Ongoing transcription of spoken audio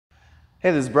Hey,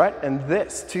 this is Brett, and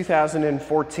this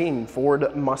 2014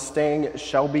 Ford Mustang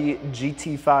Shelby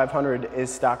Gt500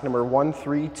 is stock number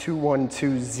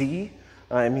 13212Z.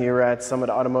 I'm here at Summit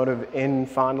Automotive in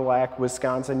Fond du Lac,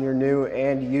 Wisconsin, your new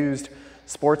and used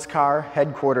sports car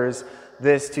headquarters.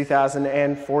 This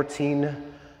 2014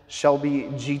 Shelby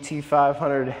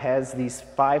Gt500 has the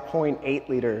 5.8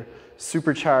 liter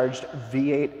supercharged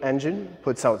V8 engine,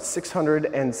 puts out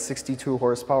 662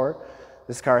 horsepower.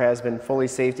 This car has been fully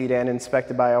safetied and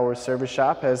inspected by our service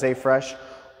shop, has a fresh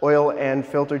oil and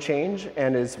filter change,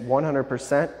 and is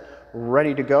 100%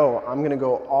 ready to go. I'm going to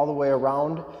go all the way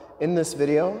around in this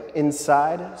video,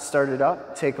 inside, start it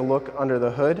up, take a look under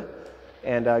the hood,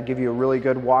 and give you a really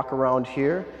good walk around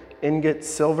here. Ingot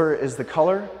silver is the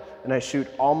color, and I shoot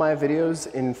all my videos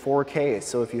in 4K,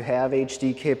 so if you have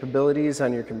HD capabilities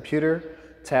on your computer,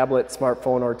 tablet,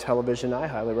 smartphone, or television, I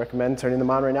highly recommend turning them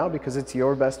on right now because it's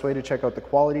your best way to check out the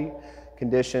quality,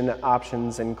 condition,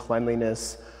 options, and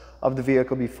cleanliness of the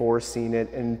vehicle before seeing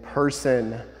it in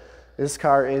person. This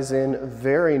car is in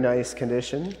very nice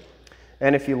condition.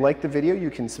 And if you like the video,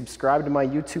 you can subscribe to my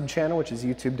YouTube channel, which is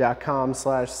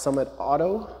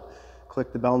youtube.com/summitauto.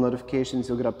 Click the bell notifications.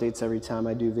 You'll get updates every time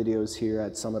I do videos here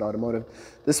at Summit Automotive.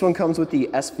 This one comes with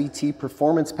the SVT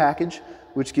Performance Package,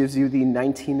 which gives you the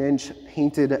 19-inch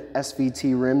painted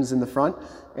SVT rims in the front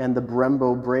and the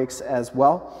Brembo brakes as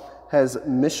well. Has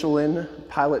Michelin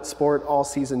Pilot Sport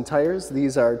all-season tires.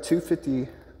 These are 250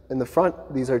 in the front.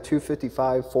 These are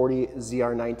 255/40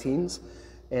 ZR19s,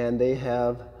 and they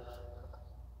have,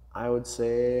 I would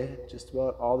say, just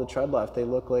about all the tread left. They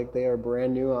look like they are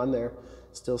brand new on there.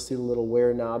 Still see the little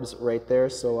wear knobs right there.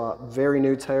 So very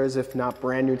new tires, if not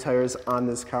brand new tires on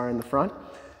this car in the front.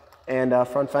 And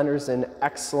front fender's in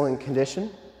excellent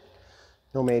condition.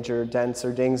 No major dents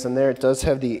or dings in there. It does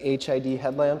have the HID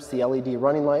headlamps, the LED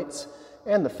running lights,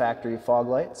 and the factory fog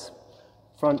lights.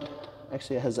 Front,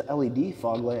 actually it has LED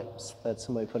fog lamps that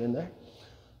somebody put in there.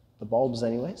 The bulbs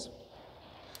anyways.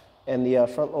 And the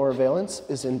front lower valance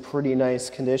is in pretty nice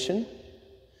condition.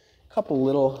 A couple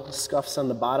little scuffs on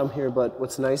the bottom here, but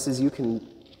what's nice is you can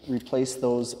replace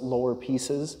those lower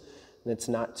pieces and it's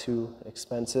not too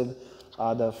expensive.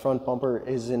 The front bumper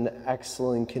is in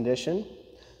excellent condition,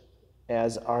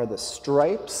 as are the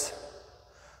stripes.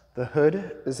 The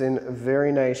hood is in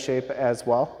very nice shape as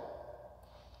well.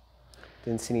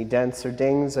 Didn't see any dents or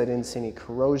dings. I didn't see any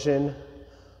corrosion.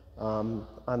 On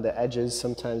the edges,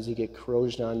 sometimes you get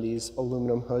corrosion on these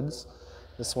aluminum hoods.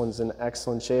 This one's in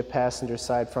excellent shape. Passenger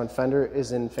side front fender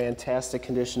is in fantastic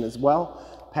condition as well.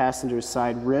 Passenger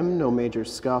side rim, no major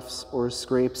scuffs or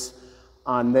scrapes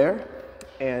on there.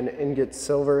 And Ingot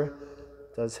silver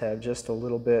does have just a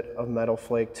little bit of metal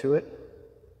flake to it.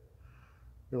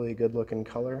 Really good looking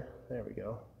color. There we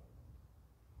go.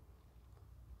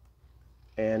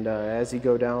 And as you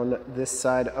go down this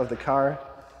side of the car,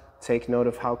 take note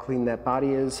of how clean that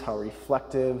body is, how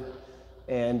reflective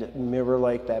and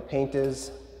mirror-like that paint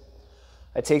is.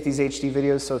 I take these HD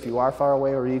videos, so if you are far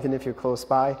away or even if you're close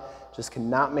by, just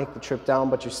cannot make the trip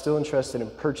down, but you're still interested in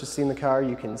purchasing the car,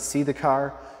 you can see the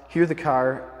car, hear the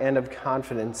car, and have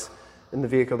confidence in the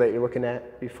vehicle that you're looking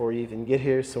at before you even get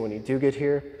here. So when you do get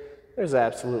here, there's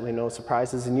absolutely no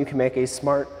surprises, and you can make a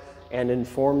smart and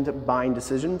informed buying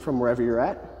decision from wherever you're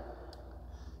at.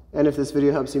 And if this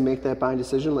video helps you make that buying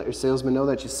decision, let your salesman know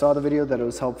that you saw the video, that it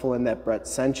was helpful, and that Brett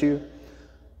sent you.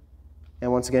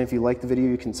 And once again, if you like the video,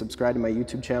 you can subscribe to my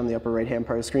YouTube channel in the upper right-hand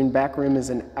part of the screen. Back rim is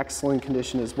in excellent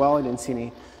condition as well. I didn't see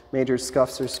any major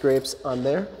scuffs or scrapes on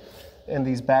there. And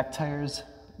these back tires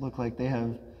look like they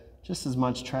have just as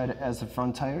much tread as the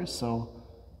front tires, so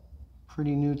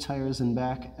pretty new tires in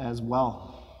back as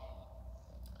well.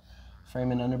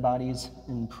 Frame and underbody's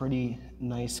in pretty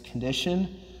nice condition.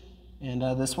 And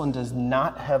this one does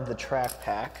not have the track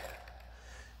pack,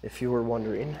 if you were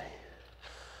wondering.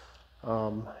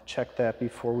 Check that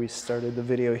before we started the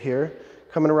video here.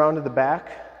 Coming around to the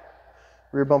back,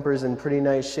 rear bumper is in pretty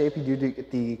nice shape. You do get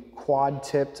the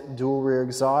quad-tipped dual rear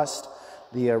exhaust.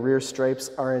 The rear stripes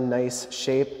are in nice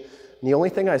shape. And the only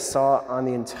thing I saw on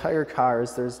the entire car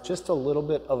is there's just a little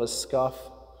bit of a scuff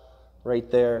right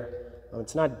there.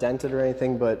 It's not dented or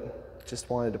anything, but just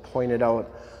wanted to point it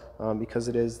out because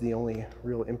it is the only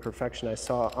real imperfection I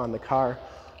saw on the car.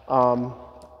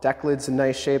 Decklid's in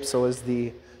nice shape, so is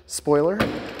the spoiler.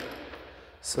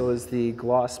 So is the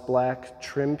gloss black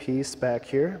trim piece back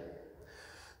here.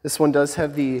 This one does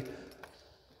have the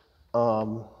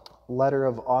letter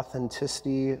of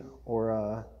authenticity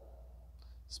or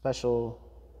special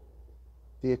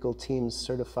vehicle teams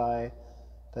certify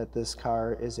that this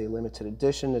car is a limited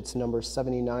edition. It's number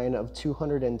 79 of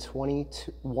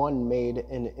 221 made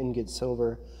in Ingot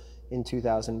silver in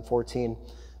 2014.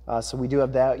 So we do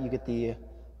have that. You get the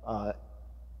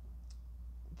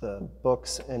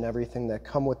books and everything that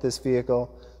come with this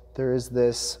vehicle. There is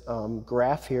this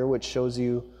graph here which shows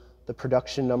you the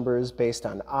production numbers based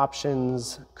on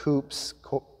options, coupes,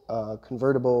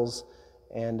 convertibles,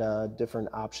 and different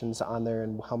options on there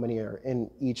and how many are in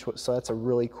each. So that's a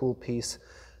really cool piece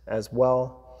as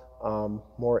well.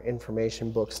 More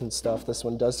information books and stuff. This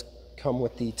one does come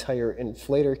with the tire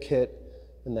inflator kit,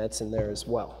 and that's in there as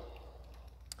well.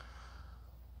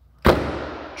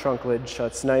 Trunk lid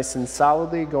shuts nice and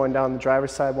solidly. Going down the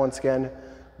driver's side, once again,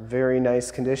 very nice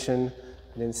condition.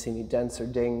 I didn't see any dents or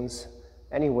dings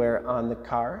anywhere on the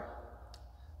car.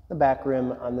 The back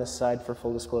rim on this side, for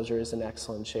full disclosure, is in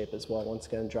excellent shape as well. Once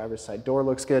again, driver's side door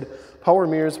looks good. Power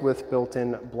mirrors with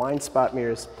built-in blind spot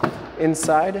mirrors.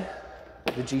 Inside,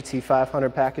 the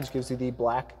Gt500 package gives you the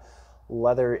black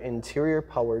leather interior,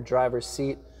 power driver's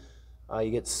seat. You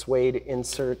get suede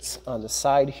inserts on the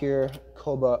side here,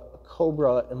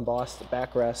 Cobra embossed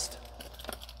backrest.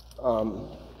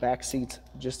 Back seats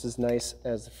just as nice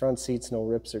as the front seats, no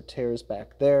rips or tears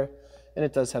back there. And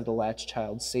it does have the latch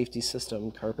child safety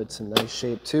system. Carpet's in nice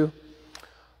shape too.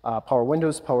 Power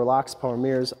windows, power locks, power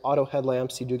mirrors, auto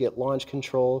headlamps. You do get launch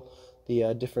control,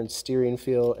 the different steering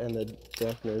feel, and the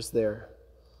dampeners there.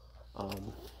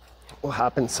 We'll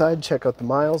hop inside, check out the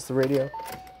miles, the radio,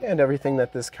 and everything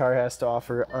that this car has to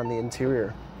offer on the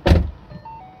interior.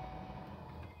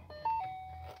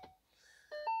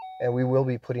 And we will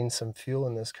be putting some fuel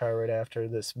in this car right after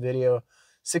this video.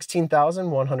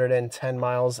 16,110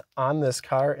 miles on this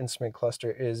car. Instrument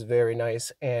cluster is very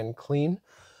nice and clean.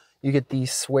 You get the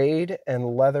suede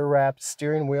and leather wrapped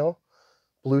steering wheel,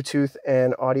 Bluetooth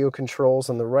and audio controls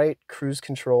on the right, cruise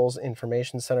controls,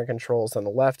 information center controls on the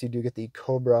left. You do get the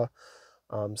Cobra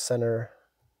center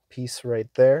piece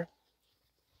right there.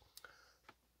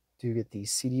 You get the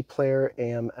CD player,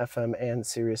 AM, FM, and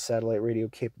Sirius satellite radio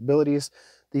capabilities.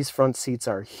 These front seats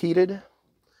are heated,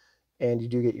 and you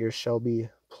do get your Shelby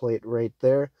plate right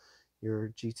there, your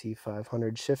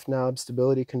Gt500 shift knob,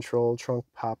 stability control, trunk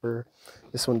popper.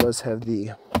 This one does have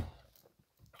the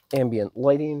ambient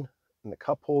lighting and the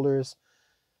cup holders.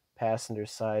 Passenger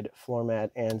side floor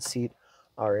mat and seat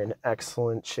are in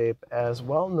excellent shape as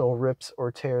well. No rips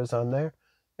or tears on there.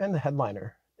 And the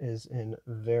headliner is in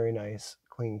very nice,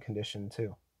 clean condition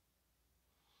too.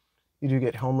 You do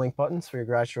get Homelink buttons for your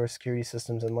garage door security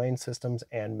systems and lane systems,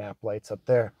 and map lights up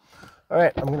there. All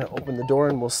right, I'm gonna open the door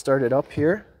and we'll start it up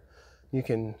here. You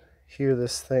can hear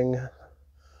this thing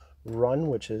run,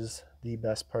 which is the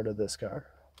best part of this car.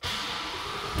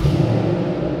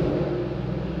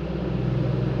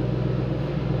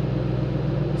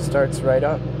 Starts right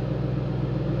up.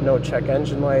 No check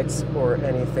engine lights or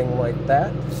anything like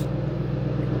that.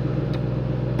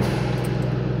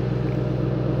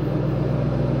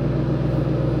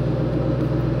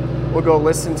 We'll go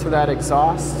listen to that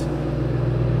exhaust.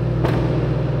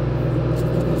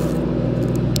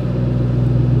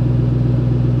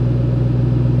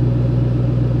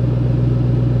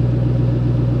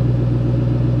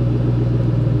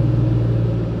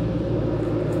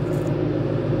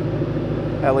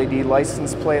 LED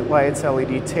license plate lights,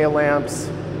 LED tail lamps.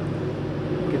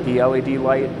 Get the LED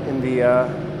light in the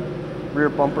rear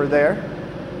bumper there.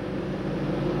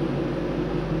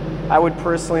 I would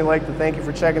personally like to thank you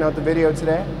for checking out the video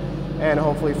today, and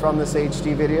hopefully from this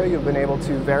HD video you've been able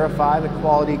to verify the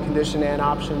quality, condition, and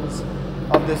options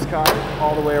of this car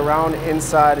all the way around,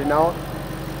 inside and out.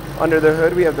 Under the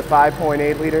hood we have the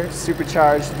 5.8 liter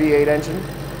supercharged V8 engine.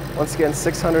 Once again,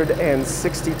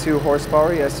 662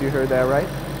 horsepower, yes, you heard that right.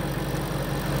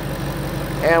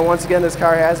 And once again, this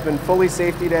car has been fully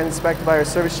safetied and inspected by our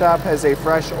service shop, has a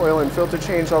fresh oil and filter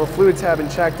change. All the fluids have been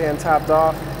checked and topped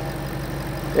off.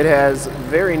 It has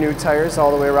very new tires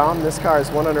all the way around. This car is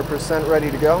 100% ready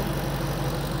to go.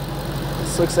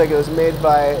 This looks like it was made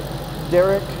by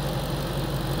Derek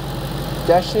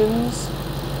Deschens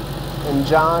and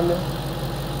John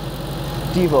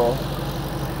Devo.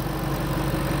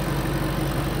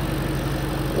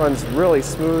 Runs really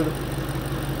smooth.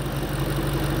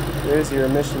 There's your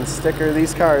emissions sticker.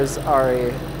 These cars are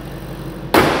a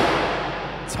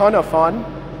ton of fun,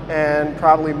 and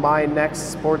probably my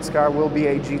next sports car will be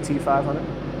a Gt500.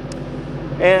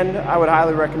 And I would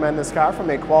highly recommend this car from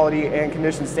a quality and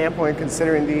condition standpoint,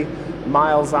 considering the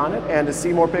miles on it. And to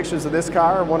see more pictures of this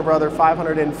car or one of our other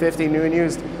 550 new and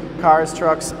used cars,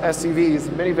 trucks, SUVs,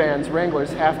 minivans,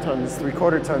 Wranglers, half tons,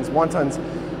 3/4 tons, 1 tons,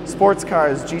 sports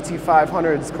cars,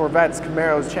 GT500s, Corvettes,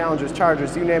 Camaros, Challengers,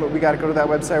 Chargers, you name it, we got to go to that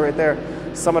website right there,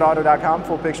 summitauto.com.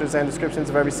 Full pictures and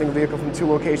descriptions of every single vehicle from 2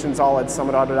 locations, all at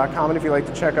summitauto.com. And if you'd like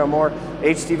to check out more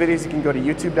HD videos, you can go to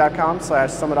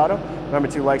youtube.com/summitauto. Remember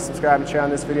to like, subscribe, and share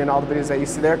on this video and all the videos that you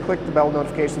see there. Click the bell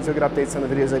notifications, you'll get updates on the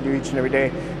videos I do each and every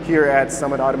day here at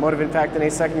Summit Automotive. In fact, in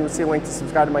a second, you'll see a link to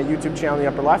subscribe to my YouTube channel in the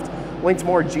upper left, link to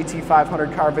more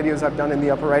GT500 car videos I've done in the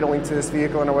upper right, a link to this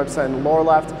vehicle on our website in the lower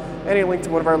left, and a link to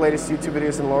one of our latest YouTube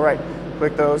videos in the lower right.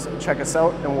 Click those, check us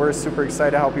out, and we're super excited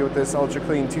to help you with this ultra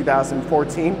clean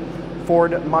 2014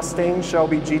 Ford Mustang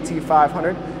Shelby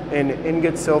GT500 in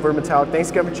Ingot Silver Metallic.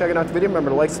 Thanks again for checking out the video. Remember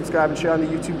to like, subscribe, and share on the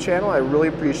YouTube channel. I really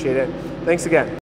appreciate it. Thanks again.